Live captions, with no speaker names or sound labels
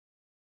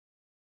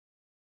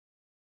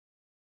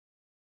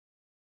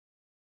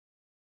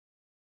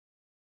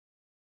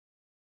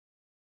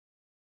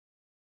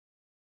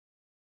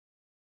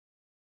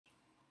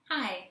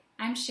Hi,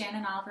 I'm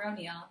Shannon Oliver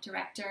O'Neill,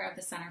 Director of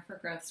the Center for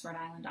Growth's Rhode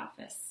Island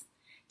office.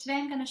 Today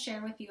I'm going to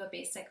share with you a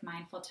basic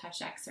mindful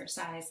touch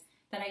exercise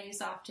that I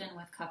use often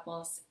with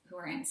couples who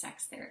are in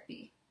sex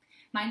therapy.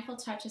 Mindful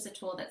touch is a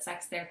tool that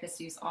sex therapists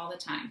use all the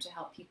time to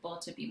help people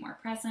to be more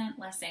present,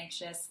 less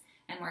anxious,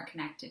 and more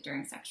connected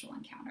during sexual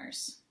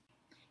encounters.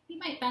 You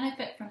might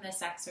benefit from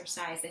this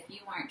exercise if you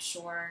aren't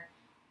sure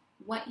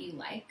what you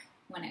like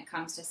when it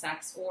comes to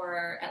sex,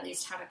 or at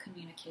least how to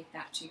communicate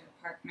that to your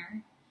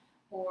partner.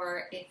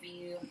 Or if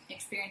you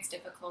experience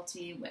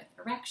difficulty with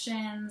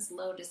erections,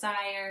 low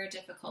desire,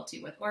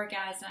 difficulty with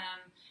orgasm,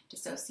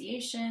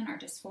 dissociation or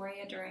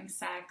dysphoria during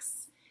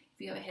sex,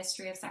 if you have a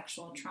history of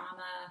sexual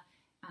trauma,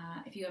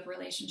 if you have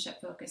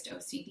relationship-focused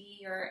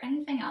OCD, or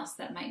anything else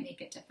that might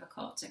make it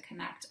difficult to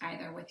connect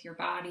either with your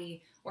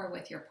body or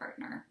with your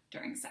partner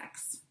during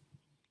sex.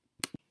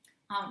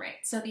 All right,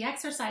 so the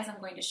exercise I'm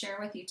going to share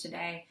with you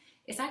today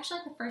is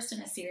actually the first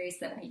in a series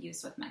that I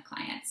use with my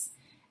clients.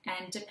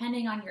 And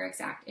depending on your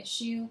exact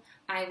issue,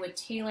 I would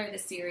tailor the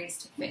series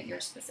to fit your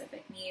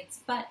specific needs,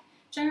 but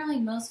generally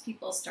most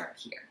people start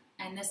here.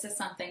 And this is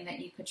something that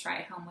you could try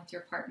at home with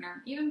your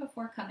partner even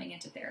before coming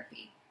into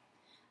therapy.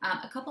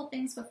 A couple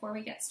things before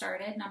we get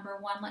started. Number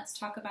one, let's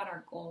talk about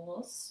our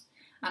goals.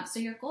 So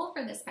your goal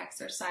for this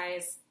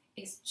exercise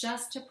is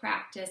just to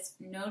practice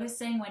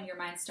noticing when your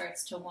mind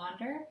starts to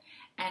wander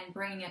and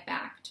bringing it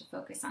back to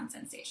focus on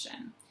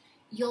sensation.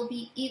 You'll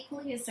be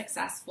equally as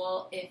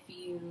successful if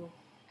you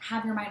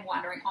have your mind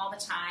wandering all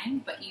the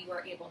time, but you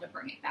are able to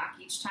bring it back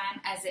each time,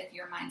 as if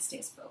your mind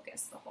stays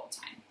focused the whole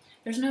time.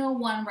 There's no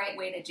one right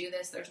way to do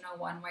this. There's no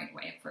one right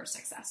way for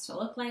success to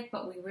look like,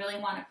 but we really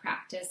want to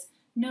practice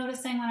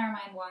noticing when our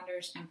mind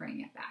wanders and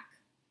bringing it back.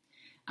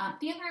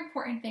 The other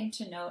important thing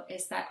to note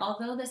is that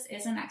although this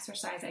is an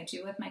exercise I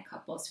do with my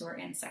couples who are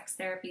in sex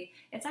therapy,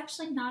 it's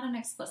actually not an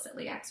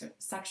explicitly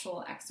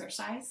sexual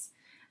exercise.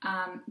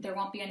 There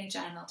won't be any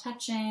genital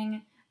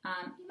touching.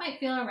 You might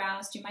feel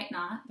aroused, you might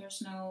not.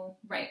 There's no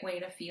right way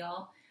to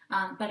feel,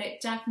 but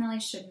it definitely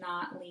should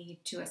not lead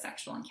to a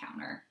sexual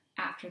encounter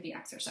after the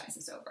exercise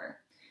is over.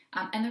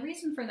 And the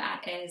reason for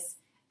that is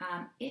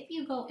if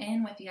you go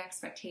in with the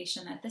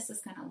expectation that this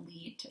is going to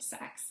lead to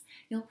sex,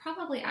 you'll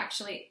probably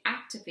actually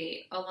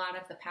activate a lot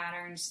of the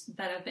patterns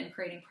that have been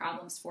creating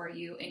problems for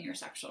you in your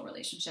sexual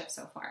relationship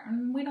so far.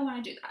 And we don't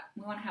want to do that.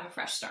 We want to have a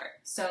fresh start.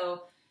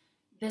 So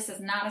this is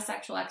not a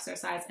sexual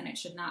exercise and it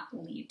should not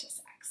lead to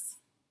sex.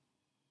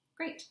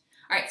 Great.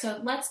 All right, so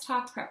let's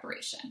talk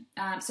preparation.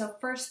 So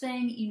first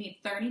thing, you need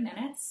 30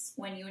 minutes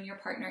when you and your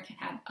partner can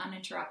have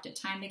uninterrupted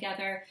time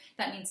together.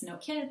 That means no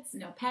kids,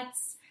 no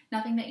pets,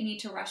 nothing that you need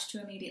to rush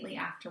to immediately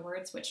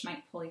afterwards, which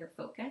might pull your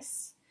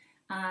focus.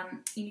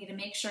 You need to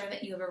make sure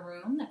that you have a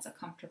room that's a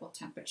comfortable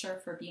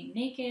temperature for being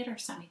naked or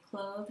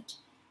semi-clothed.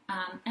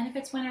 And if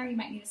it's winter, you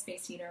might need a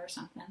space heater or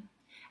something.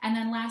 And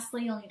then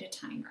lastly, you'll need a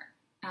timer.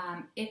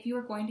 If you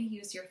are going to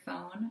use your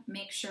phone,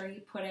 make sure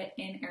you put it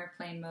in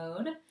airplane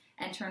mode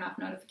and turn off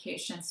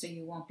notifications so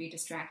you won't be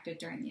distracted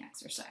during the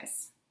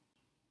exercise.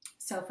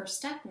 So for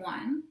step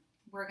one,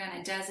 we're going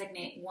to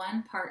designate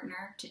one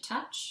partner to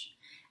touch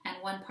and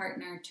one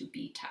partner to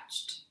be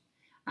touched.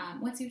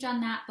 Once you've done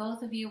that,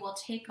 both of you will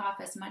take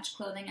off as much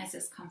clothing as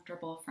is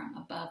comfortable from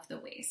above the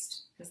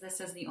waist, because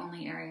this is the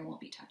only area we'll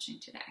be touching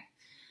today.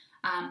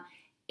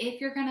 If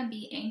you're going to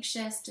be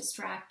anxious,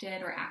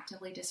 distracted, or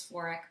actively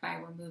dysphoric by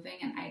removing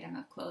an item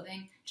of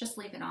clothing, just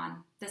leave it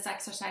on. This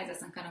exercise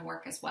isn't going to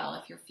work as well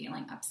if you're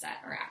feeling upset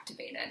or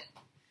activated.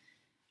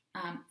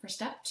 For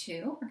step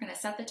two, we're going to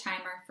set the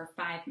timer for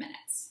 5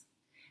 minutes.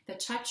 The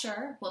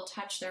toucher will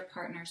touch their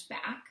partner's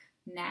back,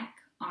 neck,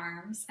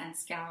 arms, and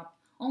scalp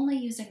only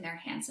using their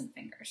hands and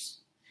fingers.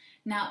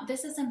 Now,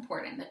 this is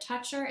important. The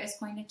toucher is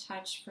going to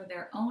touch for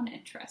their own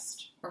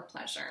interest or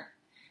pleasure.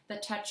 The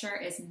toucher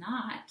is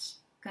not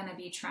going to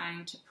be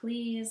trying to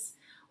please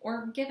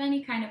or give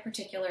any kind of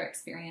particular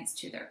experience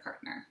to their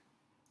partner.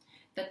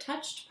 The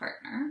touched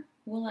partner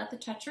will let the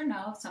toucher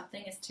know if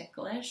something is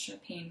ticklish or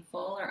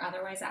painful or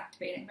otherwise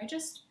activating by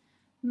just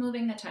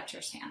moving the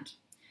toucher's hand.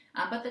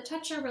 But the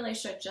toucher really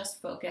should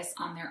just focus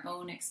on their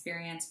own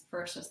experience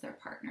versus their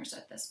partner's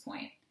at this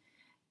point.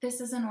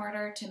 This is in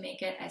order to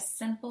make it as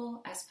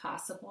simple as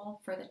possible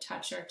for the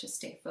toucher to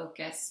stay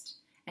focused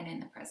and in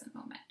the present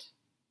moment.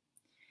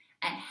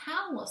 And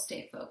how we'll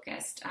stay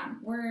focused,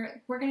 we're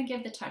going to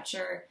give the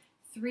toucher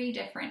 3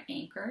 different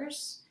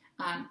anchors,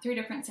 3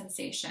 different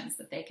sensations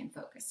that they can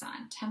focus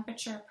on: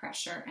 temperature,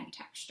 pressure, and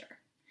texture.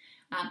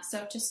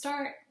 So to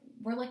start,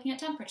 we're looking at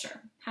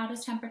temperature. How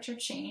does temperature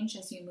change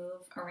as you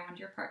move around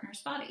your partner's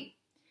body?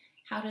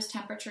 How does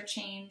temperature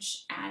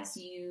change as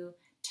you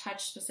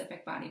touch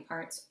specific body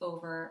parts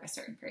over a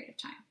certain period of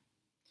time?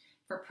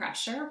 For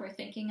pressure, we're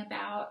thinking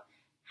about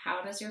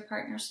how does your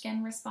partner's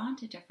skin respond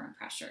to different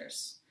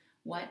pressures?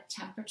 What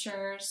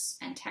temperatures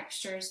and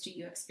textures do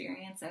you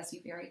experience as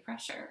you vary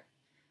pressure?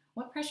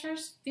 What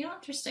pressures feel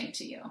interesting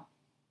to you?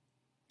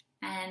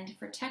 And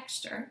for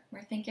texture,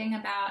 we're thinking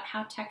about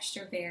how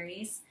texture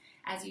varies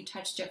as you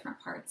touch different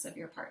parts of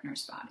your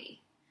partner's body.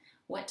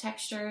 What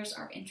textures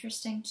are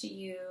interesting to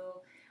you?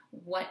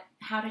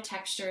 how do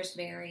textures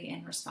vary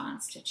in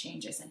response to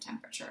changes in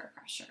temperature or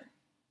pressure?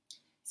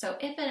 So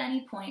if at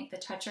any point the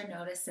toucher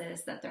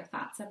notices that their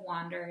thoughts have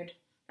wandered,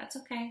 that's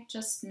okay.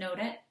 Just note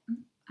it.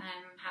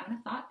 I'm having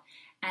a thought,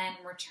 and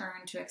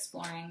return to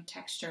exploring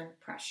texture,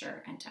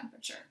 pressure, and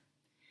temperature.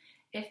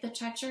 If the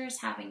toucher is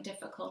having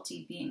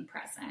difficulty being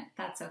present,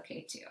 that's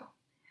okay too.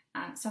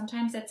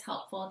 Sometimes it's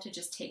helpful to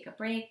just take a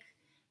break,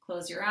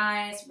 close your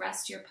eyes,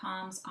 rest your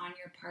palms on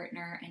your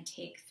partner, and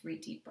take 3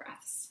 deep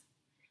breaths.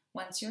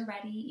 Once you're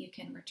ready, you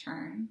can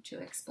return to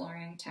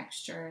exploring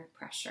texture,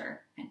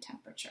 pressure, and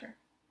temperature.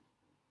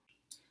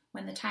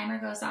 When the timer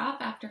goes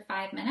off after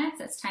 5 minutes,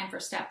 it's time for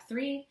step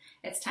 3.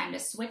 It's time to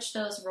switch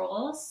those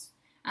roles.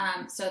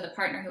 So the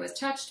partner who is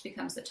touched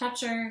becomes the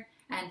toucher,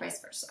 and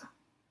vice versa.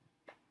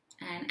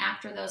 And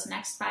after those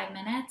next 5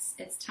 minutes,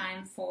 it's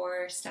time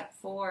for step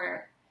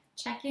 4,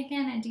 checking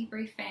in and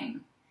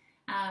debriefing.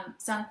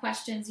 Some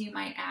questions you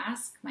might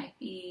ask might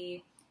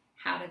be,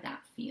 how did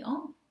that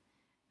feel?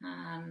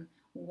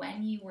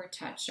 When you were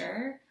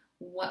toucher,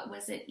 what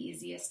was it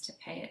easiest to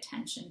pay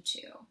attention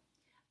to?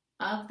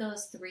 Of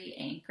those 3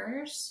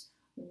 anchors,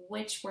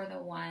 which were the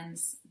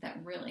ones that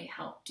really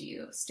helped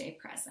you stay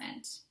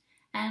present?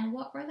 And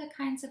what were the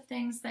kinds of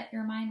things that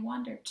your mind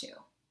wandered to?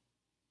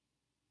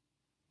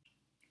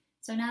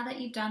 So now that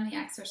you've done the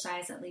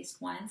exercise at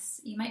least once,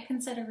 you might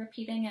consider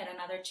repeating it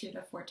another 2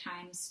 to 4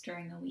 times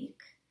during the week.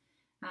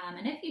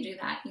 And if you do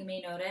that, you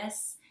may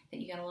notice that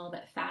you get a little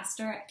bit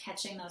faster at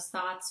catching those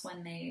thoughts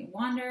when they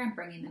wander and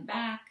bringing them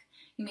back.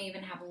 You may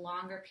even have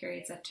longer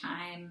periods of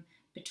time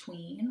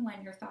between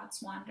when your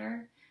thoughts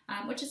wander,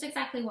 which is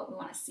exactly what we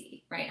want to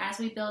see, right? As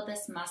we build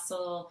this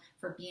muscle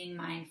for being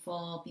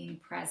mindful, being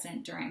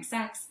present during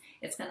sex,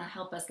 it's going to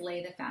help us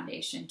lay the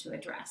foundation to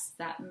address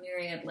that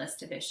myriad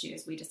list of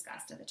issues we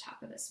discussed at the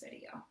top of this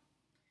video.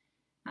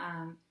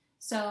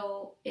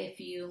 So if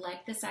you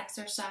like this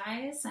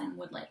exercise and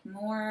would like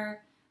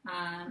more,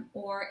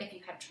 or if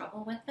you have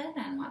trouble with it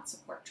and want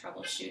support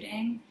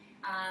troubleshooting,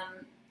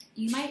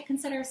 you might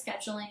consider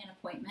scheduling an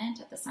appointment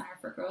at the Center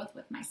for Growth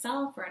with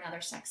myself or another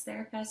sex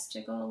therapist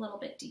to go a little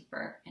bit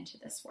deeper into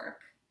this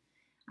work.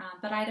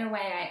 But either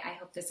way, I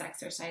hope this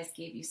exercise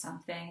gave you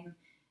something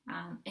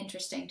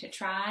interesting to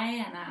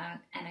try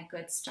and a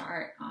good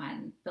start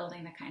on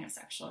building the kind of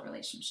sexual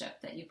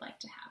relationship that you'd like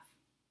to have.